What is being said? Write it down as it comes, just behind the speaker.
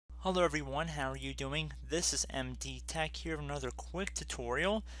Hello everyone, how are you doing? This is MD Tech here with another quick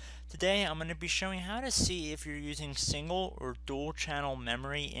tutorial. Today I'm going to be showing how to see if you're using single or dual channel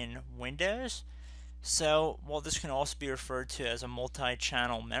memory in Windows. So, while this can also be referred to as a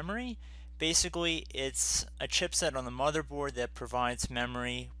multi-channel memory, basically it's a chipset on the motherboard that provides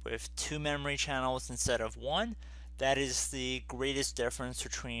memory with two memory channels instead of one. That is the greatest difference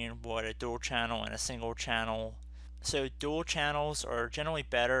between what a dual channel and a single channel. So dual channels are generally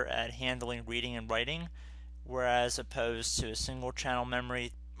better at handling reading and writing, whereas opposed to a single channel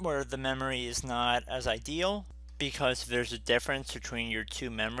memory where the memory is not as ideal because there's a difference between your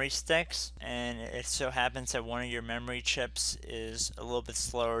two memory sticks, and it so happens that one of your memory chips is a little bit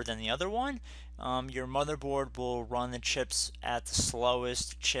slower than the other one. Your motherboard will run the chips at the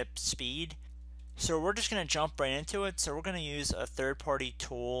slowest chip speed. So we're just going to jump right into it. So we're going to use a third-party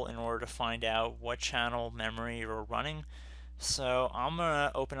tool in order to find out what channel memory we're running. So I'm going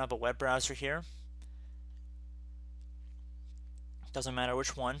to open up a web browser here. Doesn't matter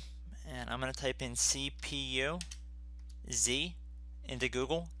which one. And I'm going to type in CPU Z into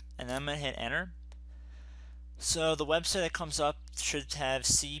Google, and then I'm going to hit enter. So the website that comes up should have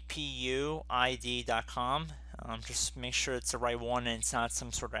cpuid.com. Just make sure it's the right one and it's not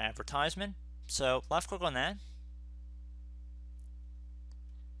some sort of advertisement. So left click on that.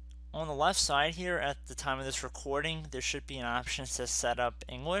 On the left side here at the time of this recording, there should be an option that says Setup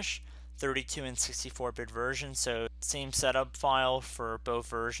English, 32 and 64-bit version. So same setup file for both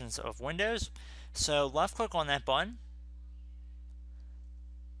versions of Windows. So left click on that button.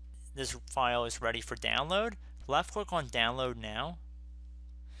 This file is ready for download. Left click on Download Now.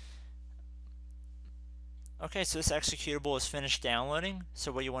 Okay, so this executable is finished downloading.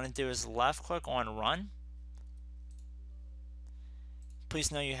 So what you want to do is left click on Run.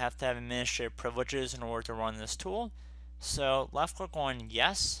 Please know you have to have administrative privileges in order to run this tool. So left click on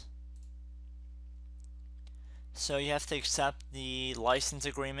Yes. So you have to accept the license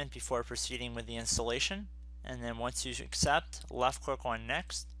agreement before proceeding with the installation. And then once you accept, left click on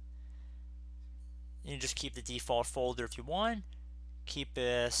Next. You just keep the default folder if you want. Keep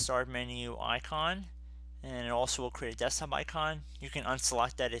a start menu icon, and it also will create a desktop icon. You can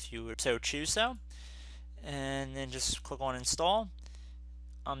unselect that if you so choose so, and then just click on Install.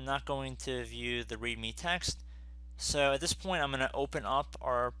 I'm not going to view the README text, so at this point I'm going to open up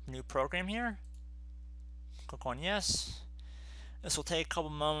our new program here. Click on Yes. This will take a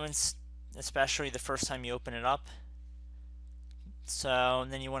couple moments, especially the first time you open it up. So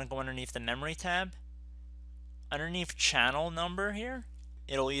then you want to go underneath the Memory tab. Underneath channel number here,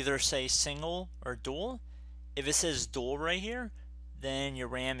 it'll either say single or dual. If it says dual right here, then your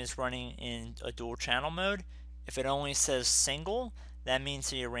RAM is running in a dual channel mode. If it only says single, that means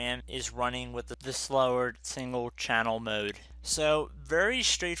that your RAM is running with the slower single channel mode. So very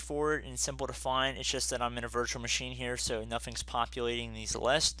straightforward and simple to find. It's just that I'm in a virtual machine here, so nothing's populating these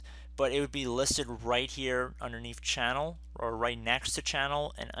lists, but it would be listed right here underneath channel, or right next to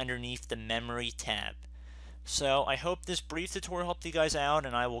channel, and underneath the Memory tab. So I hope this brief tutorial helped you guys out,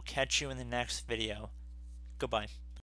 and I will catch you in the next video. Goodbye.